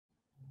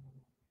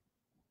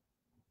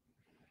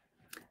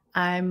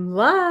I'm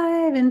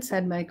live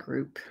inside my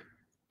group.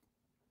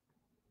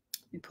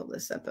 Let me pull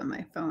this up on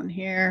my phone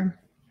here.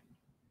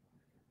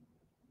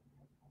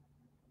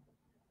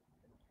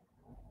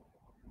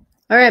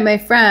 All right, my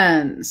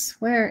friends,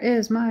 where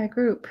is my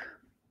group?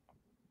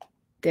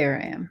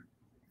 There I am.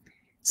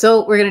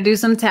 So we're going to do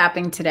some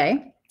tapping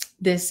today.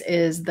 This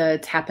is the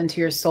Tap Into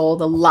Your Soul,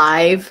 the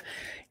live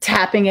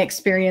tapping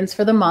experience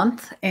for the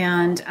month.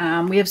 And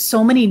we have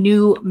so many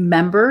new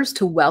members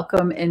to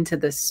welcome into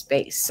this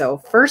space. So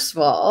first of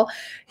all,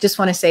 just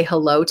want to say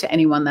hello to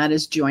anyone that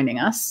is joining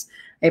us.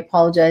 I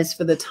apologize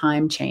for the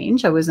time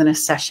change. I was in a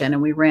session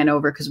and we ran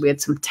over because we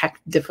had some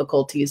tech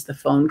difficulties. The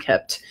phone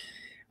kept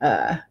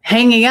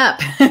hanging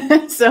up.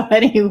 So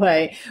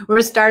anyway,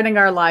 we're starting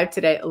our live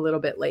today a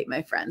little bit late,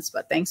 my friends,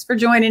 but thanks for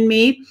joining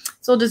me.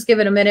 So I'll just give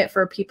it a minute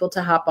for people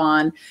to hop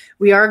on.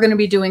 We are going to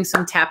be doing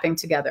some tapping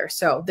together.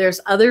 So there's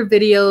other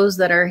videos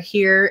that are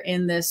here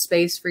in this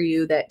space for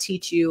you that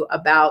teach you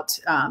about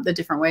the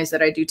different ways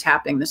that I do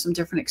tapping. There's some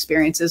different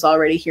experiences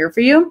already here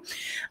for you.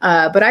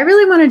 But I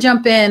really want to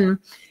jump in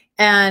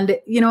and,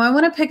 I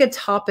want to pick a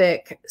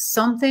topic,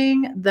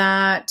 something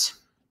that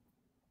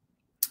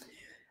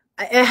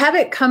I have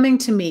it coming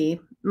to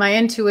me, my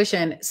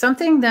intuition,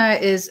 something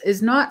that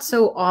is not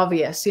so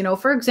obvious.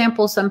 For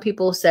example, some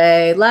people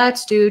say,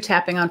 let's do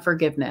tapping on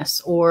forgiveness,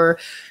 or,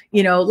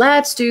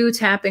 let's do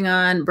tapping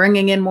on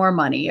bringing in more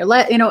money, or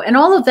and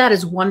all of that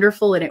is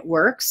wonderful and it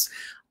works.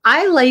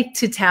 I like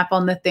to tap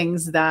on the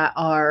things that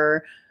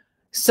are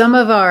some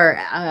of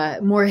our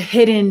more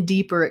hidden,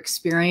 deeper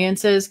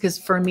experiences, because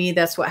for me,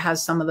 that's what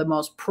has some of the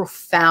most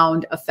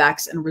profound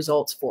effects and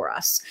results for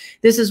us.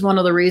 This is one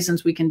of the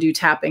reasons we can do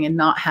tapping and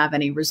not have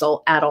any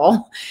result at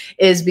all,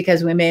 is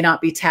because we may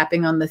not be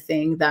tapping on the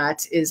thing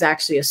that is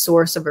actually a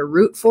source of a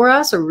root for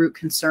us, a root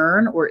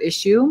concern or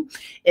issue.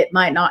 It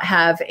might not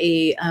have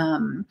a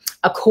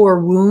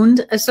core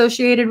wound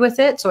associated with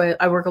it. So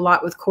I work a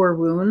lot with core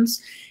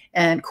wounds,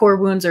 and core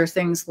wounds are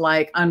things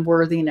like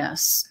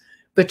unworthiness,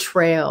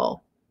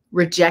 betrayal,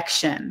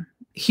 rejection,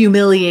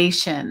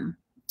 humiliation,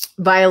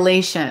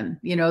 violation.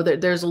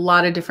 There's a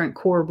lot of different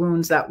core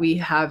wounds that we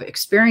have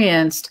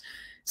experienced,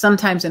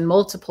 sometimes in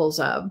multiples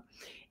of.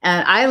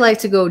 And I like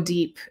to go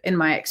deep in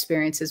my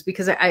experiences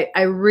because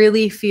I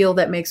really feel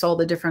that makes all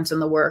the difference in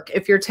the work.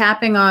 If you're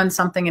tapping on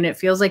something and it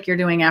feels like you're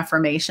doing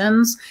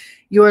affirmations,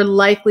 you're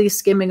likely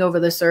skimming over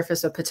the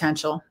surface of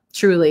potential.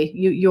 Truly,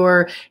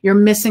 you're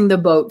missing the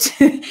boat.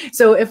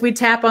 So if we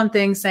tap on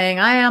things saying,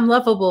 I am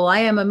lovable, I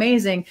am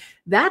amazing,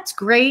 that's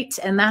great.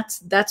 And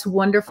that's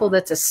wonderful.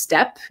 That's a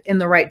step in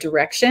the right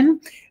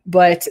direction,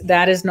 but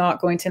that is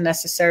not going to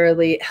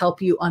necessarily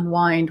help you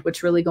unwind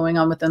what's really going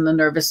on within the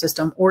nervous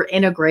system or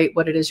integrate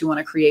what it is you want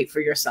to create for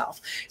yourself.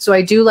 So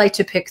I do like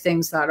to pick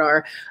things that are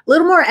a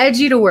little more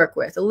edgy to work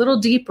with, a little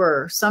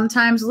deeper,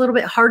 sometimes a little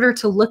bit harder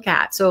to look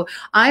at. So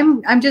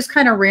I'm just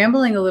kind of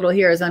rambling a little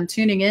here as I'm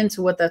tuning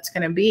into what that's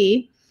going to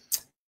be.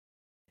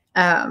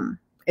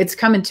 It's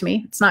coming to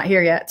me. It's not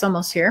here yet. It's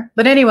almost here.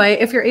 But anyway,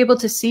 if you're able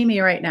to see me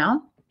right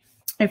now,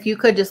 if you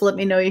could just let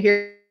me know you're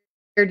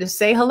here, just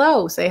say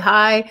hello, say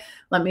hi.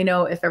 Let me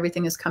know if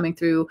everything is coming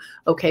through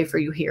okay for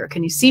you here.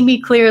 Can you see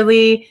me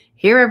clearly?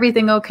 Hear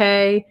everything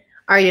okay?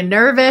 Are you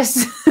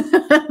nervous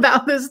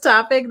about this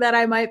topic that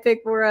I might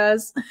pick for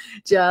us?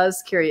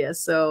 Just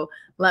curious. So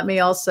let me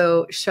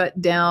also shut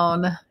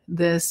down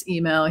this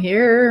email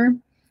here.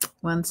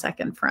 1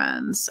 second,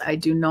 friends. I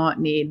do not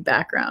need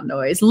background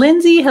noise.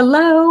 Lindsay,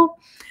 hello.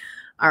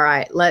 All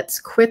right, let's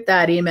quit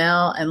that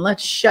email and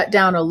let's shut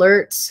down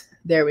alerts.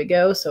 There we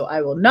go. So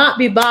I will not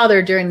be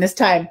bothered during this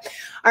time.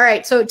 All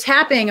right, so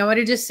tapping, I want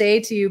to just say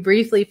to you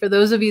briefly, for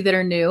those of you that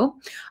are new,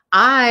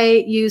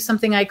 I use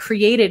something I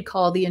created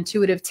called the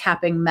intuitive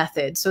tapping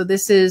method. So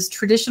this is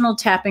traditional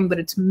tapping, but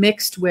it's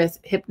mixed with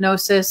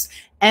hypnosis,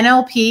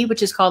 NLP,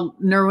 which is called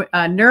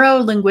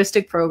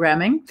neuro-linguistic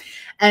programming.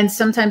 And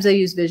sometimes I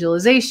use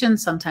visualization.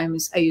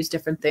 Sometimes I use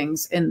different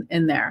things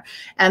in there.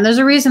 And there's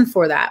a reason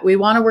for that. We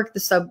want to work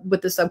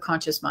with the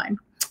subconscious mind.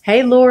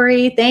 Hey,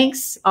 Lori,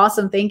 thanks.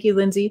 Awesome. Thank you,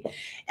 Lindsay.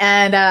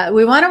 And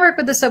we want to work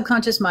with the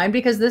subconscious mind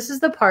because this is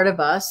the part of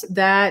us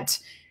that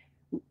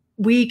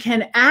we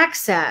can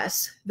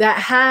access, that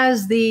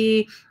has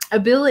the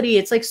ability.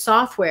 It's like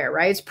software,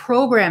 right? It's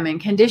programming,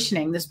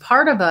 conditioning. This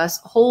part of us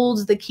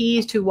holds the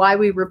keys to why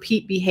we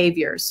repeat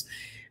behaviors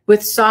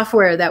with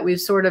software that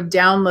we've sort of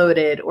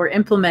downloaded or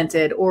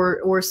implemented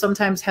or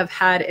sometimes have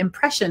had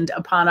impressioned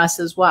upon us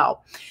as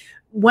well.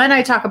 When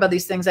I talk about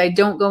these things, I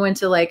don't go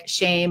into like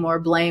shame or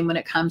blame when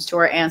it comes to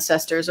our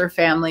ancestors or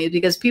family,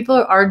 because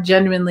people are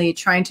genuinely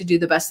trying to do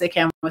the best they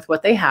can with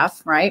what they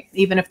have, right?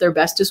 Even if their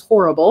best is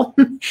horrible,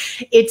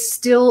 it's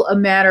still a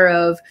matter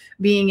of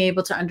being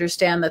able to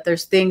understand that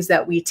there's things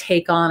that we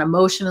take on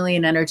emotionally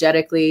and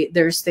energetically.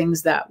 There's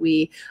things that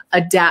we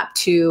adapt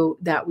to,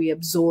 that we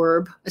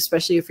absorb,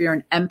 especially if you're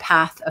an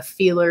empath, a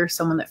feeler,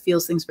 someone that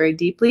feels things very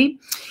deeply.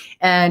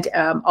 And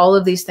all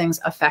of these things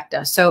affect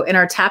us. So in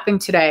our tapping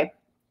today,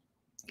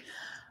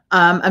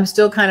 I'm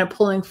still kind of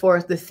pulling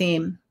forth the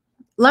theme.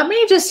 Let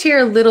me just hear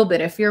a little bit,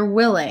 if you're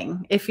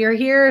willing, if you're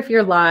here, if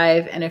you're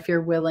live, and if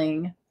you're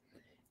willing,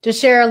 to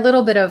share a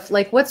little bit of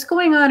like what's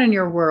going on in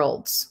your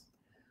worlds.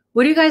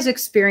 What are you guys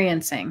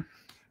experiencing?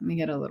 Let me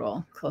get a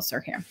little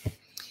closer here.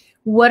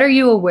 What are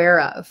you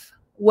aware of?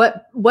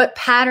 What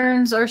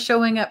patterns are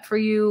showing up for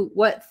you?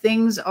 What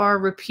things are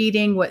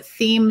repeating? What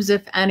themes,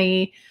 if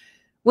any?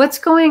 What's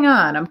going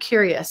on? I'm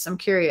curious. I'm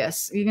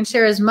curious. You can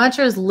share as much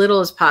or as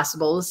little as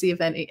possible. We'll see if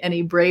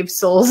any brave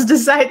souls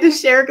decide to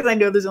share, because I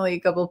know there's only a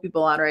couple of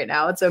people on right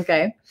now. It's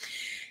okay.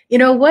 You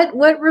know,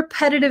 what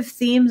repetitive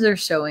themes are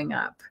showing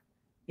up?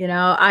 You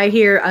know, I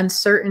hear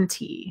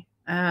uncertainty.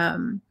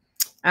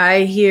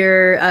 I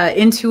hear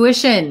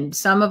intuition.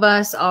 Some of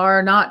us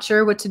are not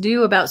sure what to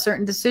do about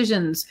certain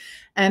decisions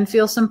and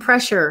feel some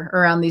pressure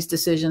around these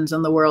decisions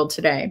in the world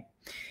today.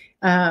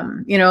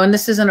 You know, and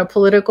this isn't a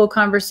political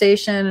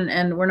conversation,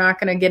 and we're not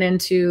going to get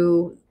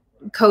into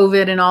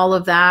COVID and all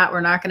of that.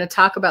 We're not going to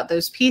talk about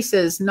those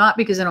pieces, not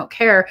because I don't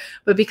care,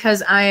 but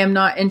because I am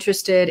not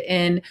interested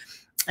in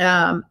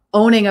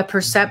owning a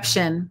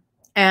perception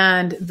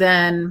and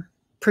then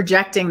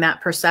projecting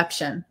that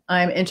perception.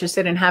 I'm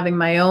interested in having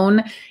my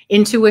own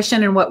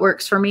intuition and what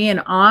works for me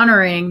and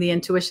honoring the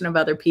intuition of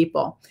other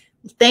people.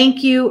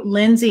 Thank you,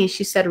 Lindsay.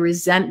 She said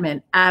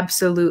resentment.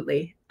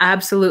 Absolutely.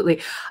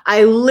 Absolutely.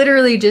 I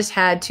literally just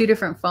had 2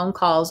 different phone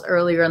calls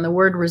earlier, and the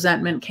word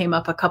resentment came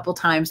up a couple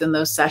times in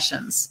those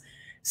sessions.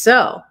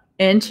 So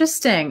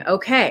interesting.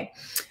 Okay.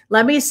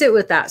 Let me sit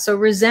with that. So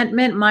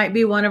resentment might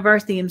be one of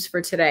our themes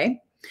for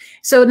today.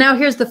 So now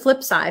here's the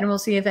flip side, and we'll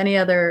see if any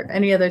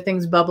other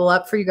things bubble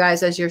up for you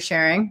guys as you're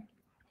sharing.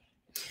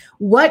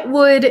 What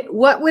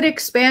would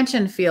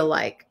expansion feel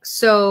like?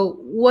 So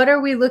what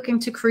are we looking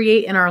to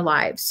create in our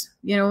lives?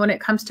 You know, when it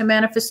comes to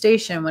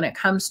manifestation, when it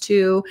comes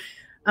to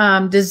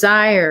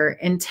desire,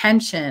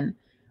 intention,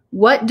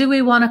 what do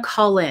we want to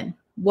call in?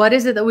 What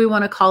is it that we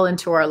want to call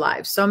into our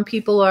lives? Some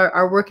people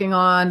are working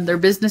on their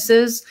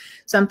businesses.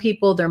 Some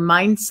people, their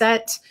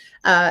mindset.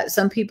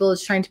 Some people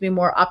is trying to be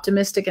more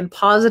optimistic and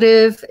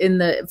positive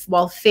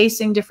while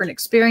facing different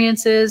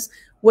experiences.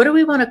 What do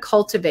we want to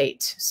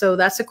cultivate? So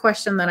that's a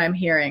question that I'm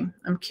hearing.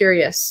 I'm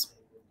curious.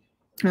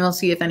 And we'll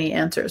see if any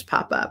answers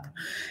pop up.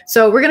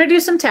 So we're going to do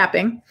some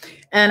tapping.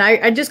 And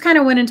I just kind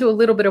of went into a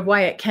little bit of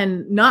why it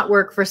can not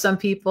work for some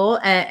people.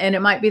 And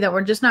it might be that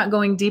we're just not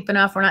going deep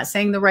enough. We're not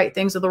saying the right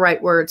things or the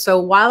right words. So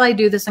while I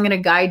do this, I'm going to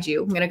guide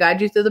you. I'm going to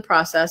guide you through the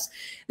process.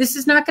 This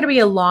is not going to be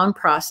a long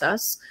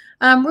process.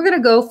 We're going to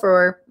go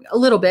for a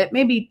little bit,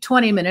 maybe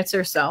 20 minutes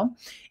or so.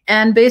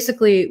 And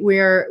basically,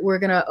 we're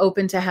going to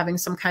open to having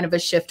some kind of a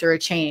shift or a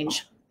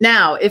change.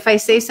 Now, if I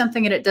say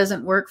something and it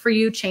doesn't work for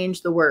you,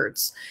 change the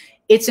words.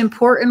 It's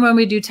important when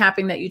we do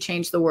tapping that you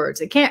change the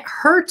words. It can't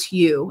hurt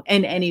you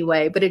in any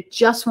way, but it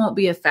just won't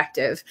be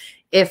effective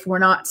if we're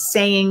not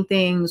saying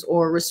things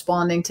or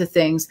responding to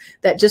things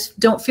that just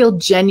don't feel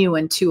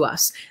genuine to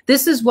us.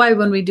 This is why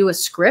when we do a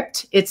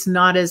script, it's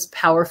not as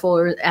powerful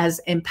or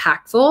as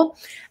impactful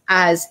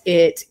as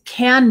it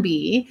can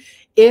be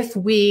if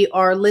we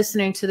are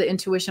listening to the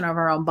intuition of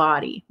our own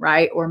body,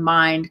 right? Or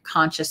mind,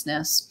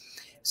 consciousness.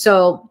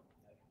 So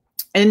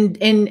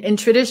in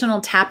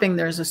traditional tapping,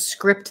 there's a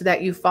script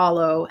that you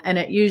follow, and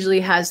it usually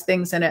has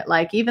things in it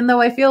like, even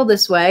though I feel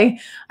this way,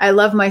 I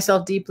love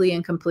myself deeply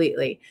and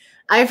completely.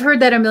 I've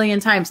heard that a million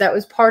times. That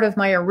was part of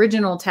my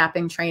original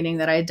tapping training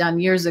that I had done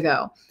years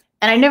ago.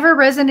 And I never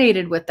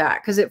resonated with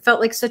that because it felt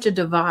like such a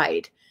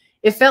divide.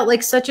 It felt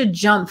like such a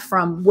jump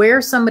from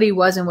where somebody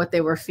was and what they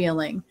were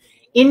feeling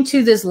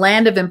into this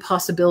land of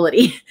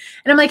impossibility.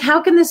 And I'm like,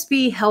 how can this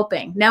be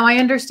helping? Now I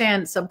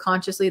understand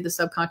subconsciously, the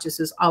subconscious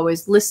is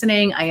always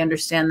listening. I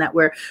understand that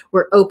we're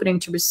opening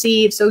to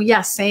receive. So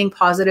yes, saying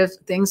positive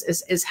things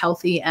is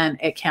healthy and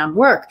it can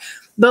work.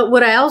 But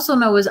what I also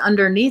know is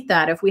underneath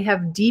that, if we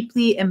have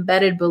deeply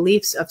embedded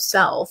beliefs of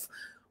self,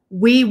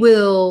 we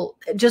will,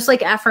 just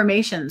like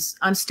affirmations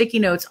on sticky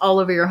notes all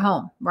over your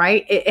home,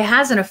 right? It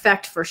has an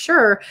effect for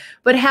sure,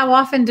 but how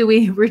often do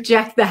we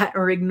reject that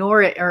or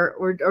ignore it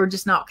or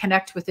just not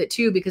connect with it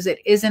too, because it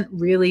isn't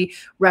really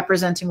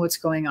representing what's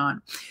going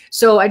on.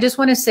 So I just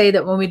want to say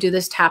that when we do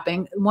this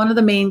tapping, one of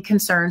the main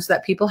concerns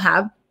that people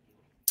have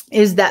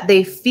is that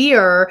they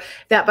fear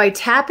that by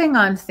tapping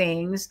on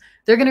things,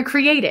 they're going to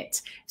create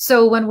it.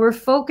 So when we're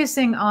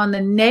focusing on the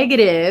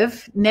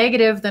negative,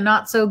 the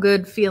not so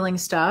good feeling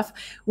stuff,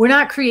 we're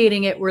not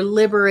creating it. We're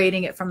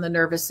liberating it from the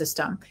nervous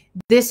system.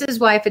 This is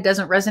why if it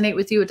doesn't resonate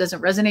with you, it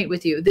doesn't resonate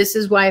with you. This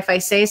is why if I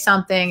say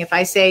something, if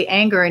I say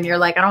anger and you're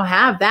like, I don't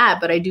have that,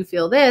 but I do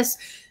feel this,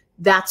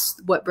 that's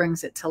what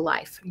brings it to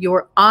life.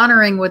 You're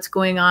honoring what's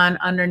going on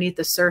underneath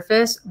the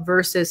surface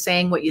versus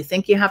saying what you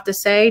think you have to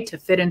say to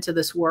fit into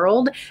this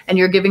world. And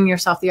you're giving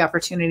yourself the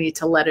opportunity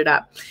to let it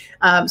up.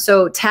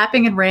 So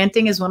tapping and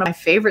ranting is one of my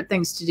favorite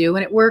things to do.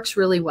 And it works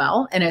really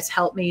well. And it's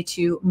helped me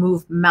to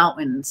move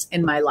mountains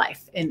in my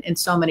life in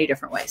so many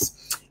different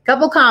ways.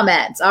 Couple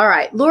comments. All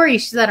right. Lori,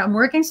 she said, I'm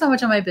working so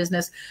much on my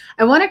business.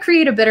 I want to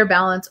create a better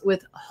balance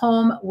with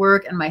home,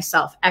 work, and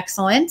myself.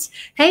 Excellent.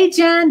 Hey,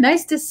 Jen,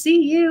 nice to see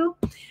you.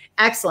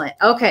 Excellent.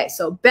 Okay,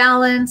 so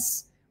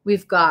balance,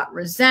 we've got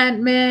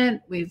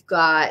resentment, we've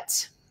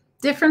got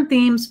different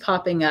themes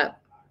popping up.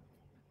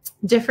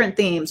 Different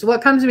themes.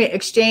 What comes to me?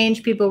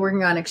 Exchange, people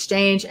working on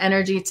exchange,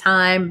 energy,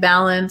 time,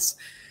 balance.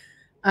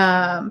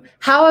 How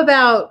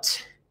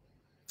about,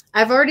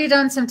 I've already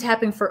done some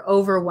tapping for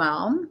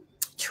overwhelm.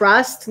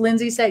 Trust,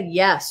 Lindsay said,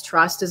 yes,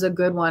 trust is a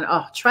good one.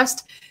 Oh,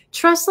 trust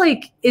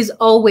like is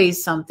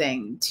always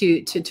something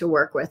to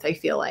work with, I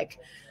feel like.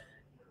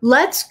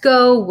 Let's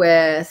go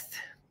with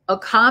a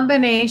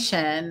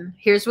combination.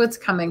 Here's what's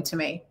coming to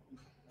me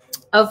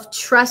of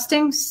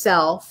trusting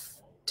self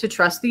to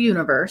trust the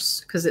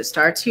universe, because it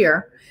starts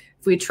here.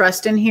 If we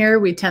trust in here,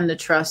 we tend to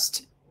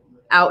trust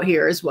out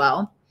here as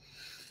well.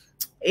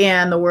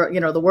 And the world,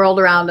 the world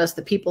around us,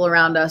 the people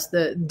around us,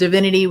 the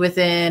divinity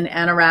within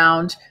and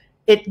around,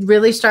 it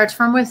really starts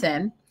from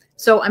within.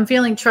 So I'm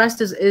feeling trust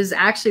is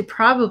actually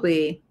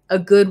probably a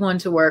good one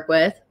to work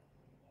with.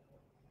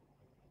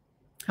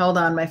 Hold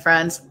on, my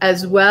friends.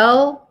 As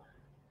well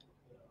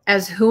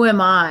as who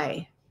am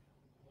I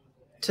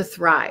to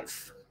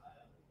thrive?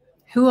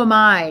 Who am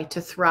I to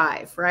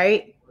thrive,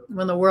 right?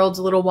 When the world's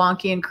a little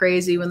wonky and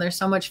crazy, when there's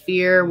so much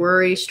fear,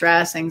 worry,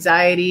 stress,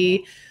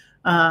 anxiety,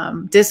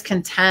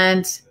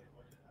 discontent,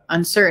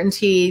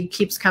 uncertainty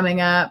keeps coming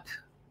up.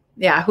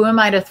 Yeah, who am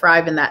I to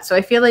thrive in that? So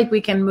I feel like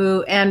we can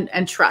move and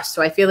trust.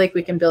 So I feel like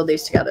we can build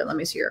these together. Let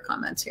me see your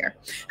comments here.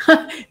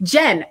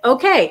 Jen,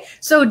 okay.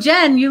 So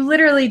Jen, you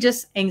literally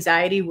just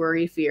anxiety,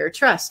 worry, fear,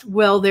 trust.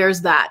 Well,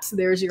 there's that.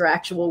 There's your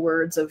actual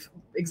words of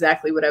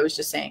exactly what I was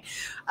just saying.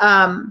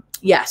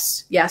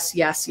 Yes.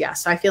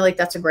 I feel like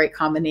that's a great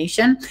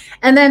combination.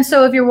 And then,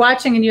 so if you're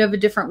watching and you have a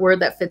different word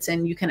that fits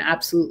in, you can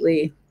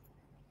absolutely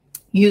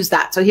use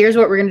that. So here's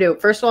what we're going to do.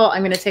 First of all,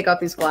 I'm going to take off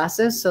these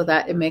glasses so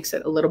that it makes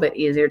it a little bit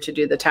easier to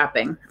do the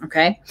tapping.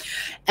 Okay.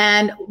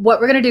 And what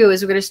we're going to do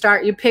is we're going to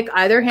start, you pick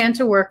either hand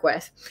to work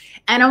with,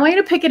 and I want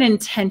you to pick an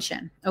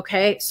intention.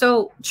 Okay.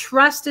 So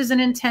trust is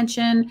an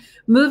intention,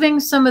 moving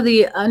some of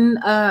the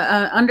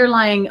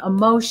underlying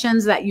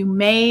emotions that you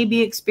may be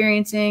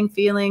experiencing,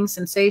 feelings,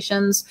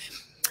 sensations.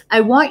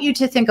 I want you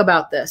to think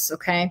about this.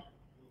 Okay.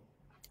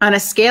 On a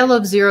scale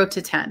of 0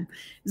 to 10.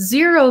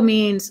 0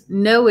 means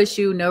no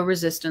issue, no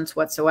resistance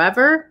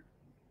whatsoever.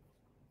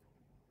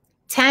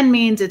 10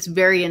 means it's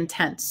very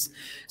intense.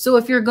 So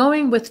if you're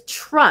going with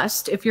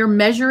trust, if you're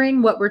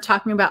measuring what we're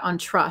talking about on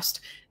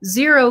trust,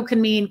 0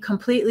 can mean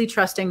completely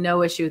trusting,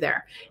 no issue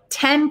there.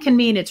 10 can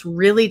mean it's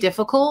really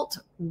difficult,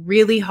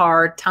 really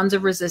hard, tons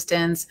of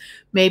resistance,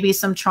 maybe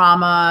some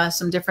trauma,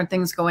 some different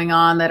things going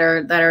on that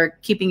are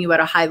keeping you at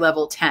a high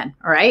level 10.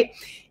 All right.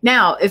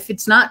 Now, if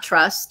it's not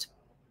trust,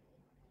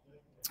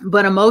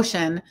 but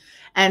emotion,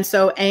 and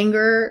so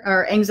anger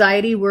or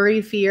anxiety,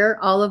 worry, fear,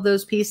 all of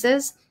those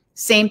pieces,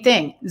 same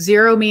thing.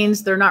 0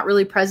 means they're not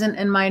really present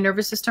in my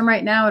nervous system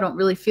right now. I don't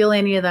really feel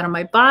any of that in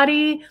my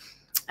body.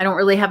 I don't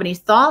really have any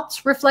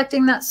thoughts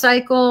reflecting that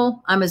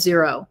cycle. I'm a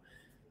 0.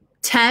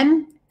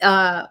 10,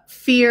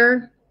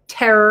 fear,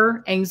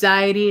 terror,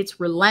 anxiety. It's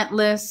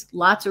relentless,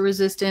 lots of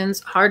resistance,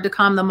 hard to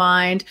calm the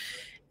mind.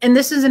 And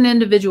this is an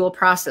individual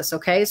process,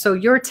 okay? So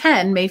your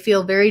 10 may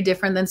feel very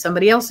different than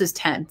somebody else's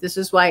 10. This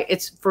is why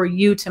it's for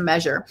you to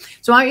measure.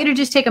 So I want you to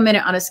just take a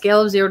minute on a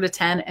scale of 0 to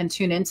 10 and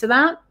tune into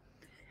that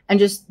and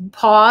just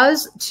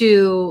pause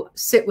to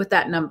sit with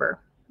that number,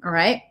 all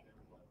right?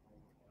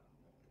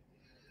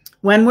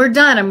 When we're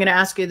done, I'm going to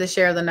ask you to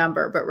share the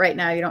number, but right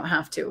now you don't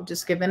have to.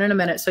 Just give it in a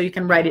minute so you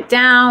can write it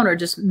down or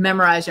just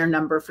memorize your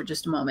number for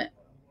just a moment.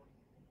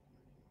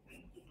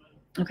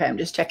 Okay, I'm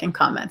just checking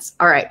comments.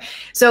 All right,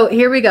 so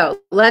here we go.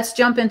 Let's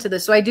jump into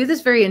this. So I do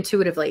this very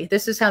intuitively.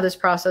 This is how this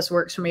process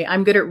works for me.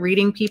 I'm good at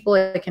reading people.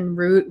 I can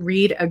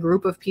read a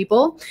group of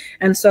people.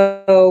 And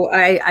so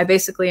I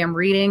basically am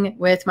reading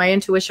with my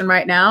intuition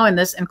right now. And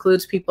this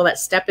includes people that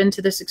step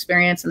into this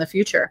experience in the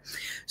future.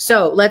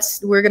 So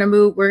we're going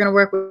to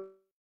work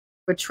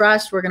with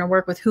trust. We're going to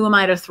work with who am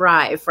I to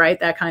thrive, right?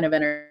 That kind of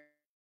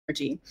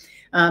energy.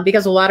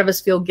 Because a lot of us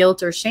feel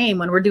guilt or shame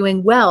when we're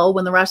doing well,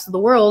 when the rest of the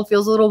world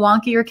feels a little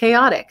wonky or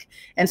chaotic.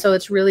 And so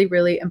it's really,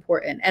 really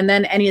important. And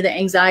then any of the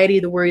anxiety,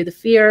 the worry, the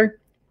fear,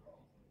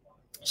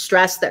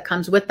 stress that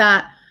comes with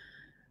that,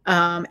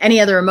 any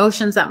other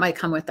emotions that might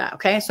come with that.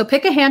 Okay. So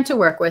pick a hand to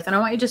work with. And I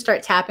want you to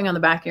start tapping on the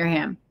back of your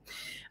hand.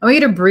 I want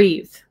you to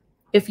breathe.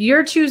 If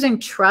you're choosing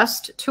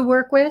trust to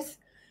work with,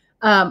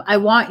 I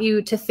want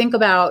you to think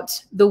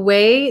about the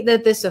way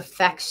that this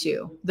affects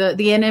you,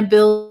 the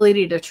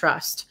inability to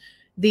trust,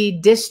 the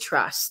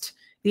distrust,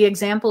 the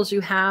examples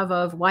you have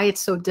of why it's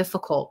so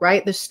difficult,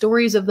 right? The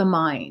stories of the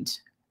mind.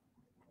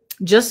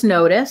 Just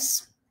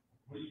notice,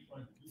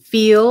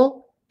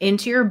 feel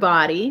into your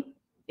body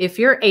if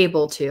you're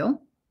able to.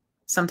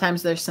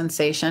 Sometimes there's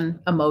sensation,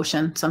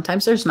 emotion.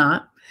 Sometimes there's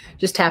not.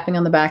 Just tapping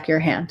on the back of your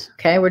hand.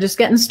 Okay, we're just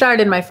getting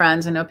started, my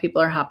friends. I know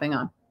people are hopping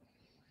on.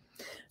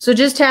 So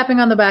just tapping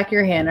on the back of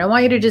your hand. I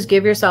want you to just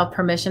give yourself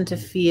permission to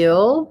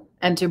feel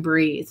and to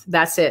breathe.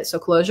 That's it. So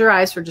close your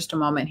eyes for just a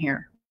moment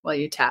here while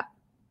you tap.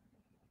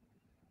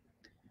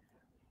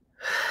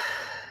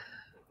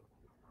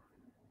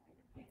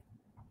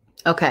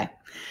 Okay.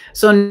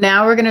 So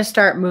now we're going to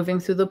start moving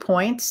through the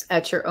points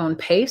at your own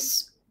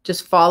pace.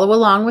 Just follow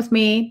along with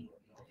me.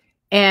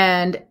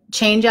 and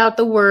change out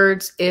the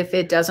words if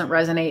it doesn't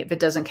resonate, if it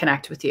doesn't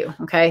connect with you.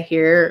 Okay,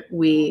 here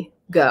we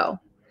go.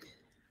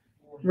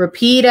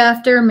 Repeat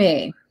after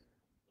me.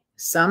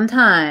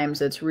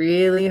 Sometimes it's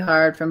really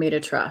hard for me to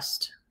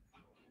trust,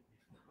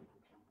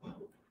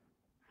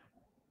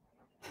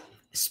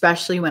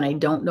 especially when I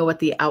don't know what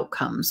the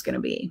outcome's going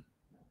to be.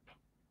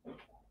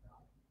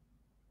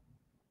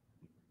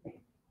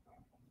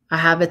 I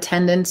have a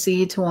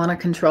tendency to want to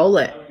control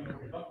it.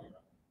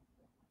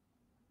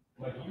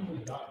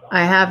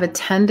 I have a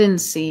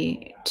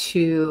tendency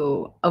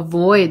to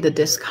avoid the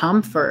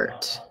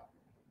discomfort,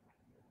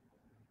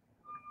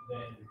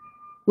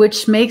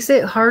 which makes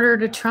it harder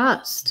to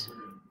trust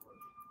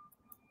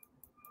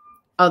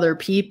other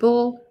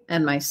people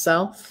and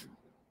myself,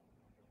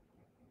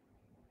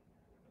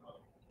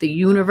 the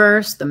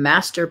universe, the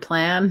master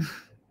plan.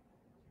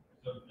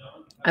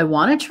 I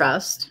want to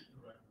trust,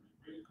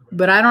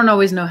 but I don't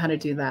always know how to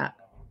do that.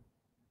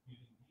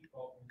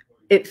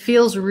 It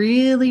feels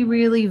really,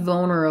 really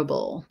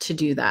vulnerable to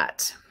do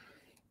that.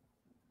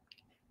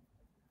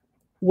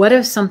 What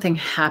if something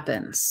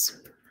happens?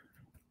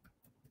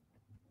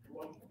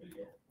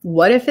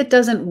 What if it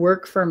doesn't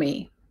work for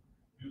me?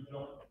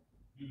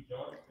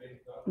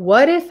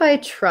 What if I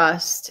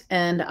trust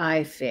and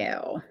I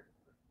fail?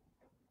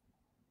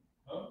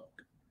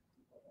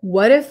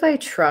 What if I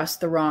trust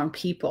the wrong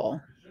people?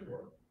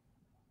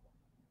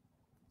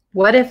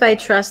 What if I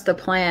trust the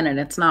plan and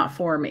it's not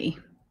for me?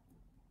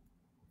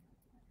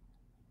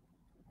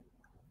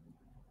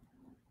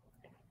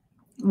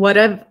 What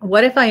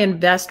if I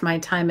invest my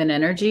time and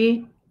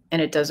energy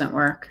and it doesn't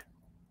work?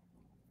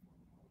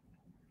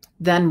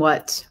 Then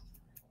what?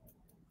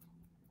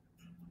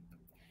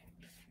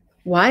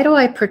 Why do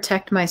I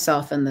protect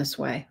myself in this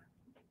way?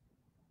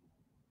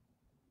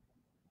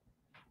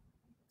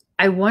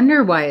 I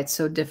wonder why it's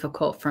so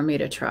difficult for me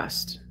to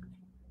trust.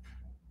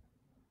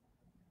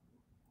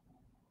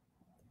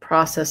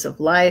 Process of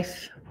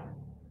life,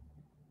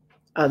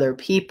 other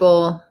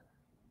people,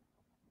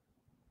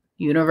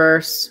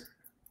 universe.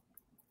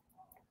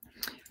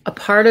 A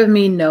part of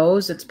me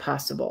knows it's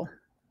possible.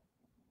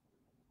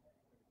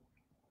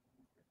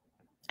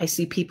 I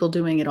see people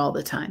doing it all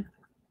the time.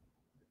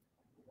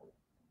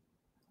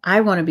 I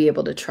want to be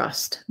able to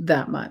trust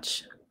that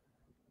much.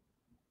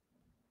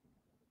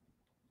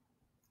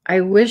 I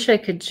wish I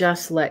could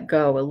just let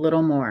go a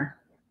little more.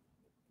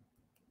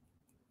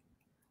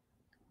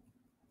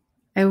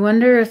 I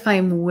wonder if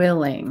I'm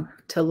willing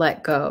to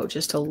let go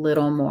just a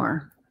little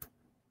more.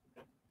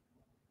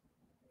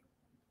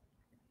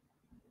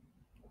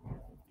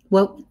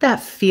 What would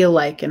that feel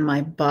like in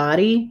my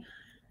body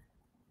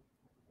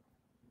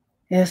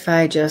if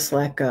I just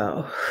let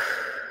go?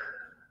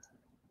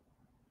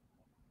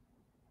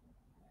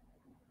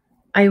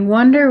 I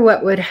wonder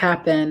what would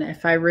happen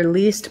if I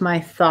released my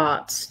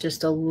thoughts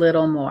just a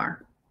little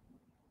more.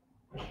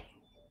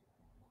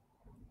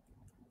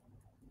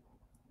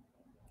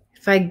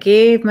 If I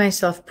gave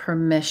myself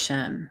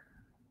permission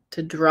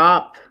to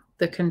drop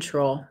the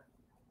control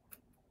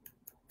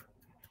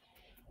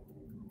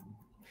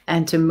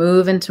and to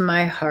move into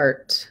my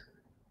heart,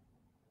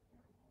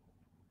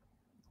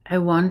 I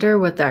wonder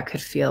what that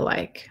could feel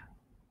like.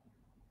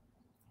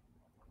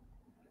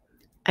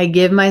 I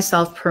give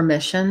myself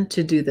permission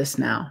to do this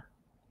now,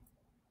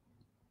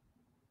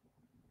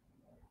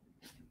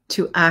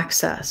 to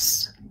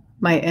access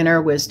my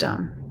inner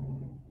wisdom,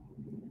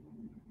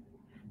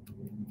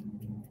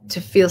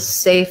 to feel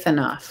safe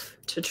enough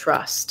to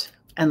trust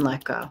and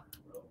let go.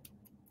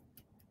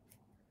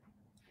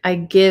 I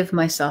give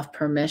myself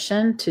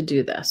permission to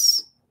do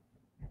this.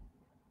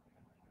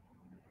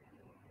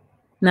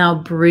 Now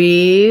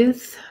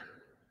breathe.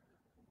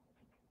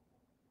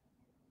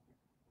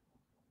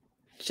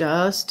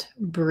 Just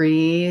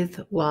breathe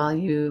while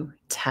you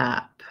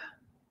tap.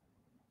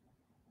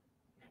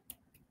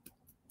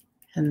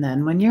 And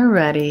then when you're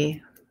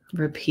ready,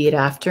 repeat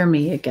after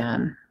me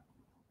again.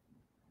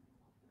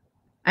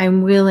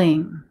 I'm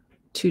willing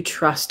to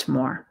trust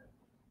more.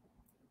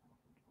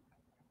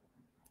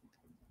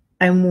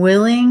 I'm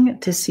willing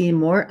to see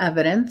more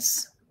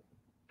evidence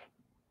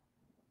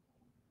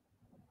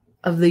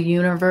of the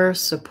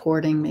universe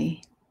supporting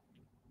me.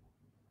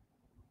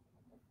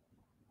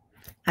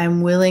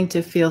 I'm willing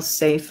to feel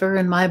safer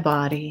in my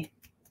body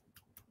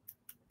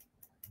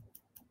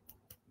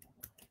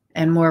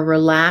and more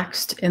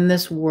relaxed in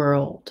this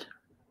world,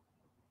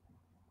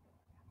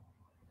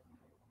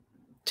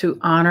 to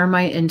honor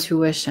my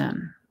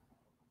intuition,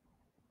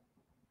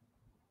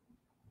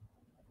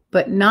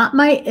 but not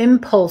my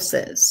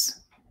impulses.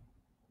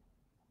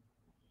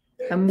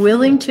 I'm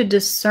willing to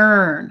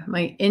discern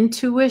my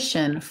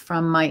intuition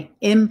from my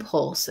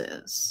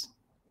impulses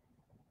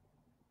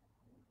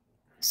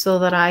so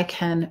that I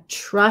can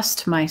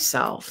trust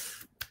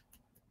myself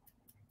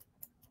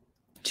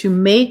to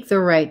make the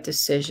right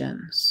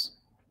decisions,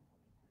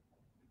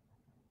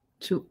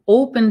 to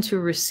open to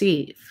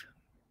receive,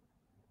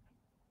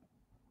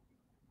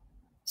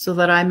 so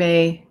that I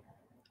may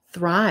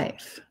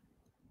thrive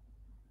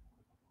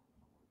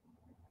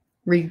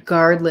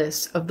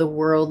regardless of the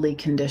worldly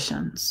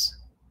conditions.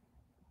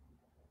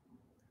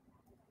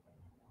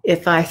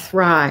 If I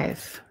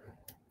thrive,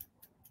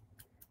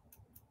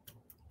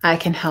 I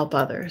can help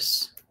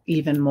others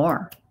even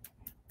more.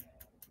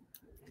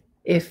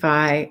 If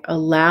I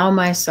allow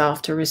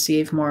myself to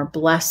receive more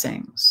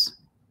blessings,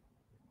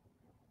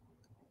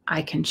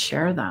 I can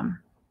share them.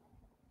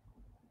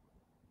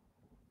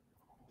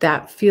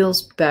 That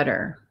feels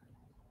better.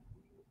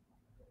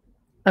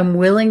 I'm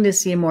willing to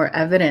see more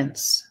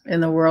evidence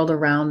in the world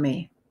around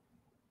me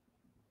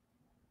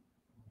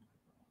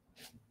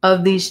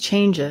of these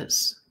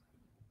changes,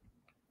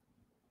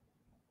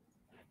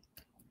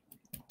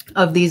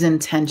 of these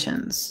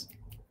intentions.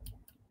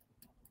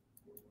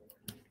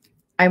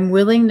 I'm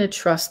willing to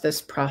trust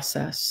this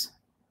process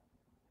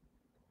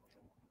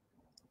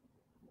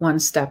one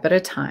step at a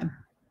time,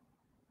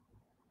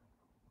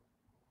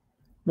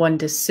 one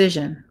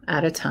decision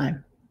at a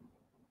time.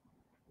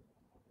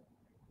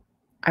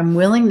 I'm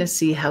willing to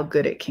see how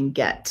good it can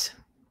get.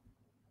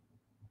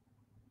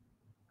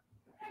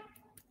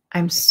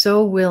 I'm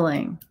so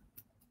willing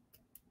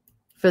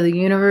for the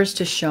universe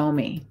to show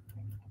me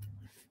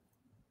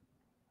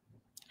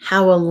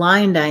how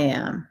aligned I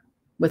am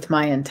with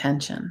my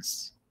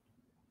intentions,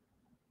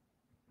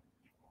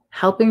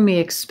 helping me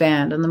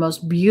expand in the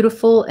most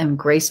beautiful and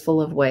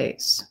graceful of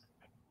ways.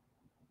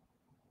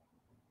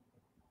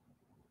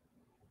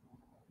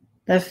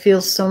 That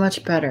feels so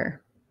much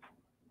better.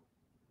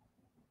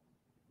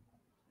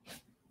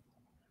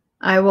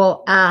 I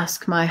will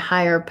ask my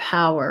higher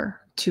power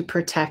to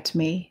protect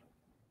me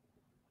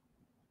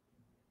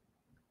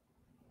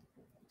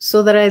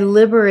so that I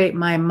liberate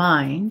my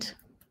mind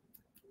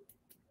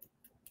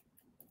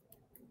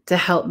to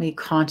help me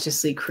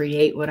consciously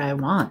create what I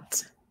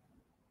want.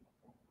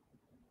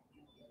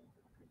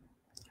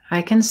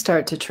 I can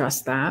start to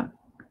trust that.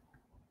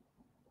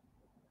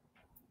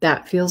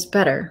 That feels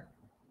better.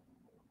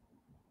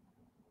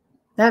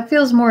 That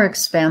feels more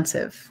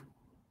expansive.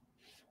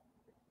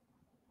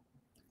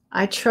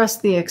 I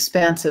trust the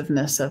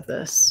expansiveness of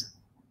this.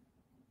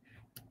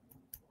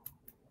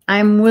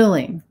 I'm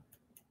willing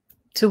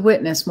to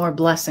witness more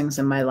blessings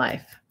in my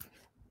life.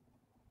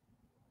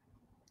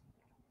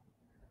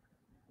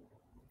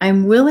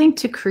 I'm willing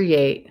to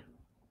create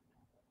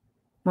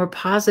more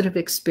positive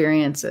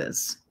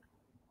experiences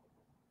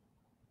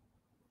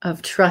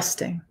of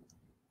trusting,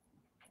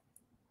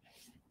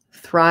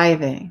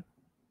 thriving,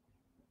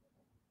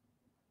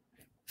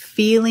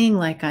 feeling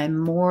like I'm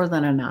more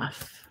than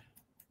enough,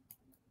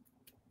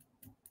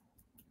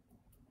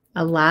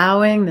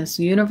 allowing this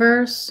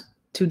universe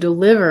to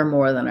deliver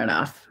more than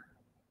enough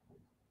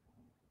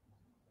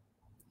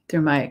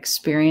through my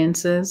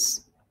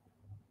experiences,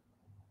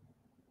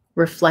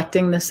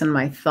 reflecting this in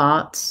my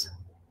thoughts,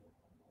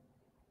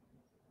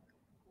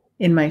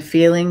 in my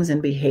feelings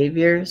and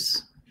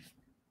behaviors,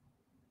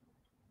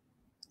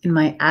 in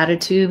my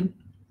attitude,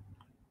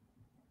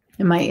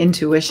 in my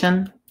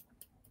intuition.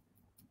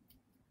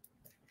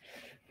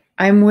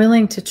 I'm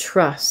willing to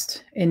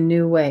trust in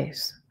new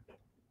ways.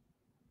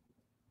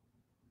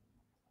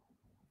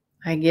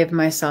 I give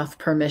myself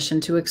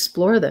permission to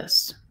explore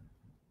this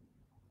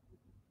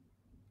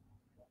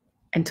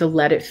and to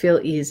let it feel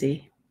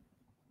easy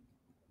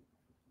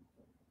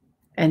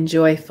and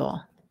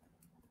joyful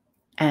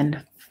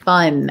and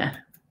fun.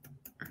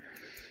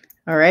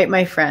 All right,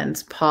 my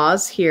friends,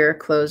 pause here,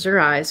 close your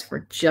eyes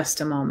for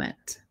just a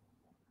moment.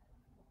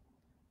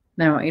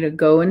 Now I want you to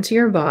go into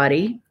your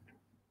body.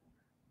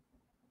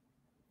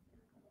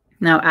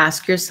 Now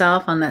ask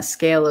yourself on that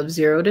scale of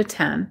 0 to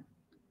 10,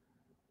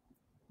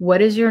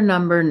 what is your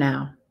number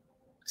now?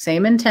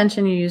 Same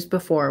intention you used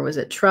before. Was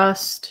it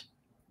trust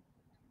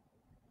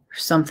or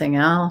something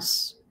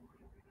else?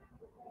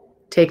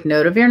 Take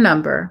note of your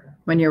number.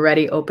 When you're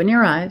ready, open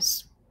your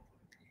eyes.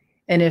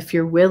 And if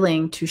you're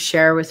willing to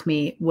share with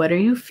me, what are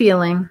you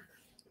feeling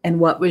and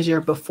what was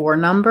your before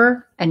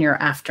number and your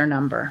after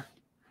number?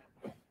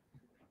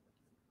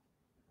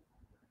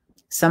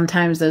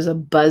 Sometimes there's a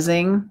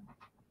buzzing.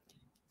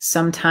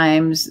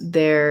 Sometimes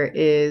there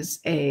is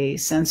a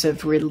sense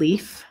of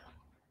relief.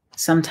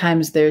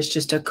 Sometimes there's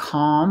just a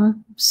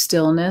calm,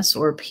 stillness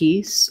or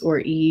peace or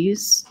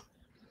ease.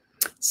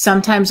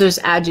 Sometimes there's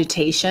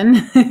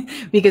agitation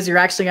because you're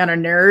actually on a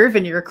nerve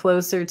and you're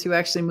closer to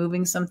actually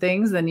moving some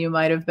things than you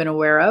might have been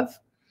aware of.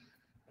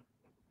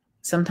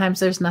 Sometimes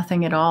there's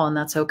nothing at all, and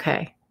that's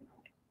okay.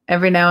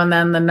 Every now and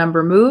then the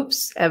number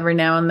moves. Every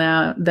now and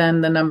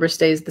then the number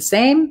stays the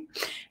same.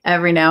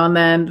 Every now and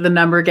then the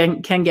number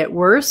can get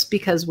worse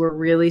because we're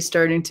really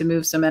starting to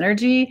move some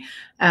energy.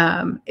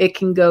 It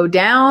can go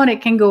down,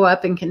 it can go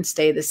up, and can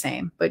stay the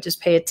same. But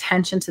just pay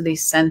attention to the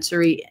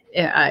sensory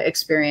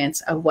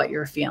experience of what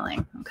you're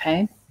feeling,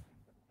 okay?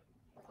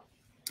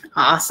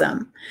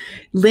 Awesome.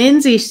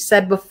 Lindsay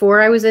said,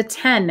 before I was a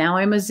 10, now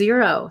I'm a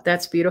 0.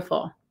 That's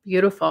beautiful.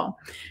 Beautiful.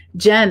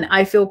 Jen,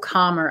 I feel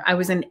calmer. I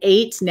was an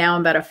 8. Now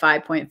I'm about a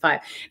 5.5.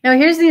 Now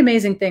here's the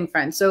amazing thing,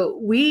 friends. So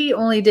we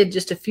only did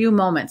just a few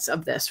moments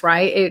of this,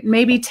 right? It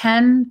maybe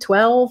 10,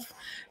 12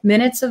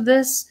 minutes of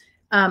this.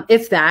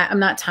 If that. I'm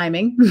not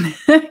timing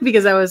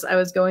because I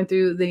was going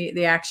through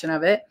the action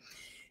of it.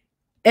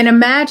 And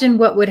imagine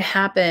what would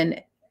happen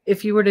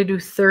if you were to do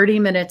 30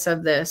 minutes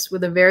of this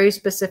with a very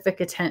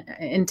specific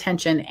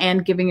intention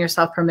and giving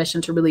yourself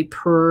permission to really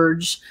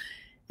purge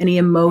any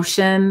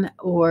emotion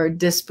or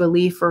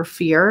disbelief or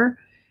fear,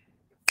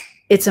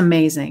 it's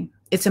amazing.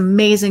 It's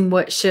amazing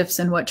what shifts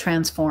and what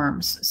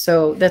transforms.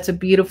 So that's a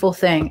beautiful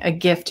thing, a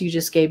gift you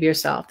just gave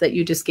yourself, that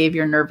you just gave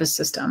your nervous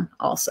system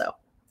also.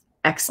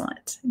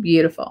 Excellent.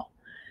 Beautiful.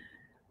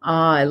 Oh,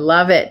 I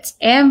love it.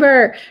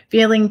 Amber,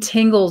 feeling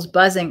tingles,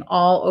 buzzing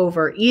all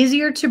over.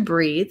 Easier to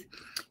breathe,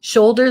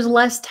 shoulders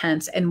less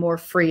tense, and more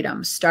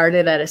freedom.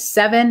 Started at a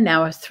 7,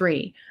 now a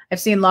 3. I've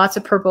seen lots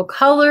of purple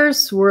colors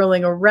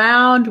swirling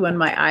around when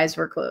my eyes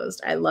were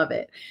closed. I love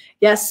it.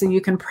 Yes, so you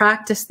can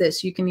practice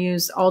this. You can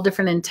use all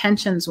different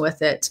intentions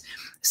with it.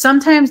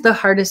 Sometimes the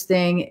hardest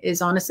thing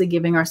is honestly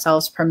giving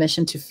ourselves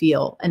permission to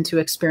feel and to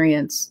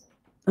experience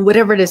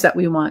whatever it is that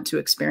we want to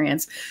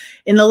experience.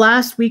 In the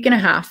last week and a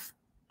half,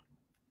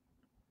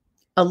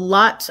 a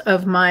lot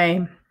of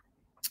my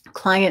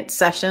client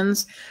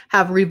sessions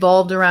have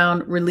revolved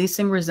around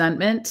releasing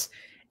resentment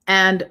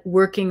and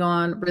working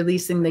on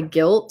releasing the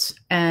guilt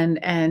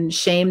and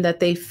shame that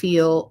they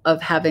feel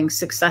of having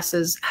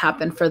successes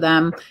happen for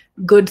them,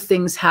 good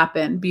things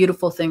happen,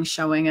 beautiful things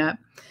showing up.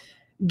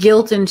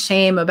 Guilt and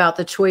shame about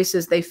the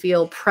choices they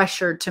feel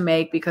pressured to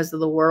make because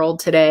of the world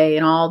today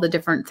and all the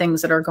different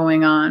things that are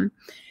going on.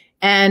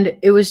 And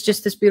it was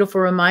just this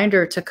beautiful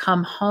reminder to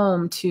come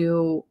home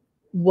to,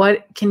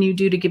 what can you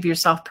do to give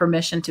yourself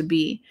permission to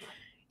be?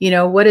 You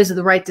know, what is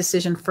the right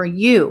decision for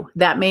you?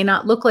 That may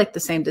not look like the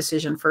same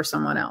decision for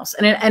someone else.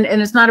 And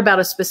it's not about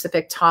a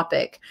specific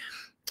topic.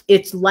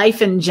 It's life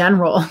in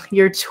general.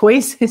 Your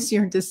choices,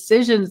 your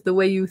decisions, the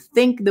way you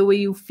think, the way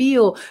you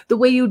feel, the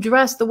way you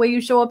dress, the way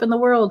you show up in the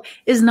world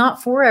is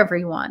not for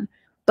everyone.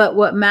 But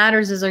what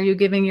matters is, are you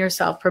giving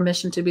yourself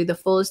permission to be the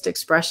fullest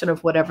expression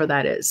of whatever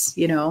that is,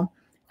 you know,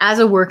 as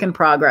a work in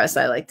progress,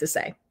 I like to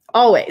say.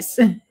 Always.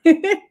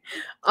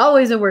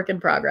 Always a work in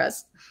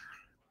progress.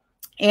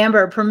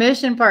 Amber,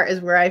 permission part is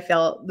where I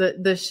felt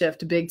the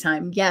shift big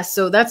time. Yes.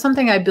 So that's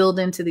something I build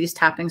into these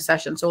tapping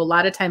sessions. So a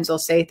lot of times I'll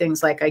say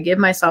things like, I give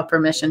myself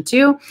permission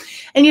to,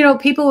 and, you know,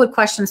 people would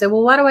question, say,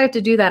 well, why do I have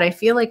to do that? I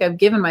feel like I've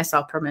given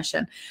myself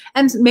permission.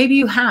 And maybe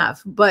you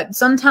have, but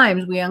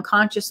sometimes we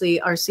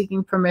unconsciously are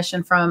seeking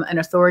permission from an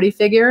authority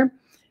figure,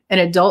 an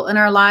adult in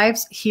our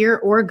lives, here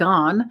or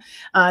gone.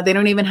 They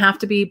don't even have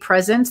to be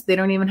present. They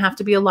don't even have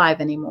to be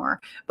alive anymore.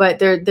 But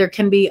there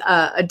can be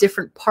a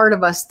different part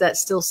of us that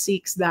still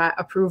seeks that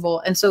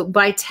approval. And so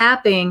by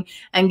tapping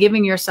and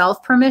giving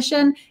yourself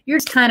permission, you're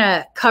just kind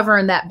of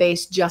covering that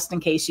base just in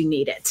case you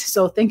need it.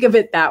 So think of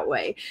it that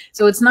way.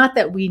 So it's not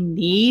that we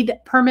need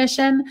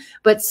permission,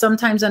 but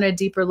sometimes on a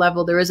deeper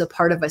level, there is a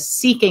part of us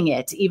seeking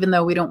it, even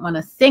though we don't want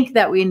to think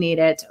that we need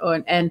it.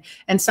 And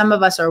some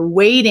of us are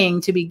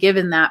waiting to be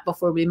given that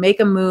before we make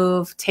a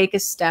move, take a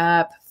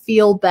step,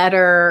 feel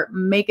better,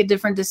 make a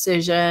different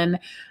decision,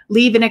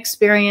 leave an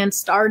experience,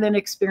 start an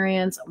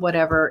experience,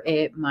 whatever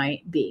it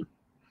might be.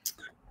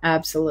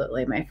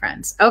 Absolutely, my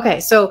friends. Okay,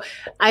 so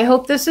I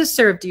hope this has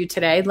served you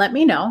today. Let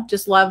me know.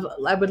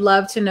 I would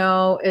love to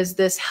know, is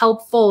this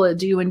helpful?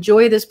 Do you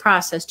enjoy this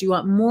process? Do you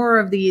want more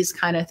of these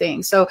kind of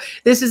things? So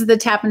this is the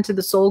Tap into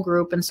the Soul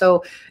group. And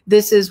so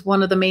this is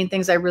one of the main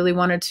things I really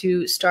wanted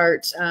to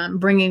start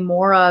bringing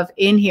more of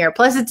in here.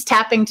 Plus it's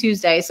Tapping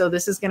Tuesday. So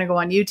this is going to go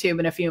on YouTube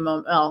in a few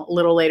moments, a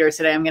little later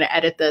today. I'm going to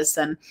edit this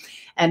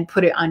and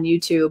put it on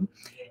YouTube.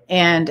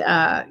 And,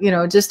 you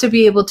know, just to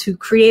be able to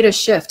create a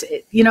shift,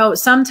 you know,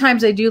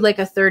 sometimes I do like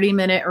a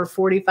 30-minute or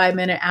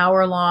 45-minute,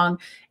 hour-long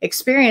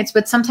experience,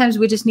 but sometimes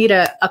we just need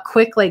a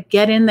quick, like,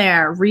 get in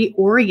there,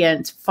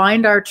 reorient,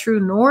 find our true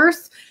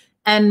north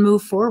and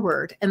move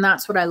forward. And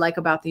that's what I like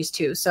about these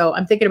two. So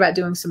I'm thinking about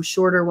doing some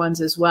shorter ones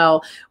as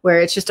well,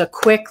 where it's just a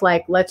quick,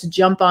 like, let's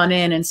jump on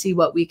in and see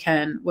what we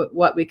can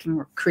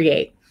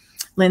create.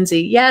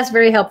 Lindsay, yes,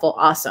 very helpful.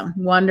 Awesome.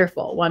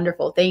 Wonderful.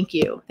 Wonderful. Thank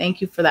you.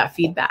 Thank you for that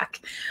feedback.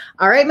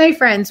 All right, my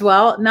friends.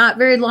 Well, not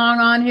very long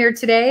on here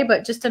today,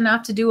 but just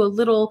enough to do a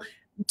little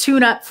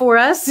tune up for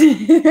us.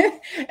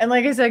 And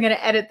like I said, I'm going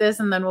to edit this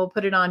and then we'll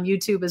put it on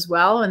YouTube as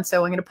well. And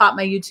so I'm going to pop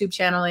my YouTube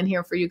channel in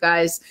here for you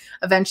guys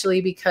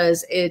eventually,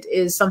 because it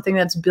is something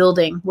that's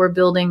building. We're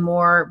building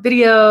more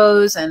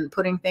videos and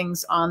putting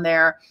things on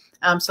there.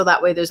 So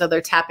that way there's other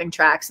tapping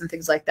tracks and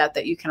things like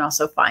that you can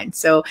also find.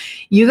 So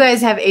you guys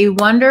have a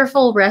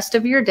wonderful rest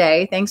of your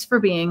day. Thanks for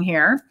being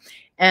here.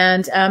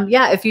 And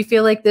yeah, if you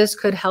feel like this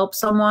could help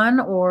someone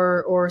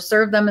or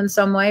serve them in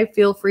some way,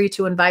 feel free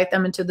to invite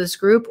them into this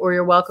group, or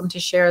you're welcome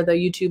to share the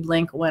YouTube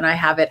link when I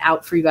have it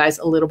out for you guys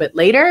a little bit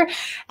later.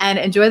 And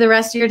enjoy the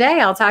rest of your day.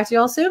 I'll talk to you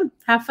all soon.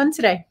 Have fun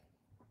today.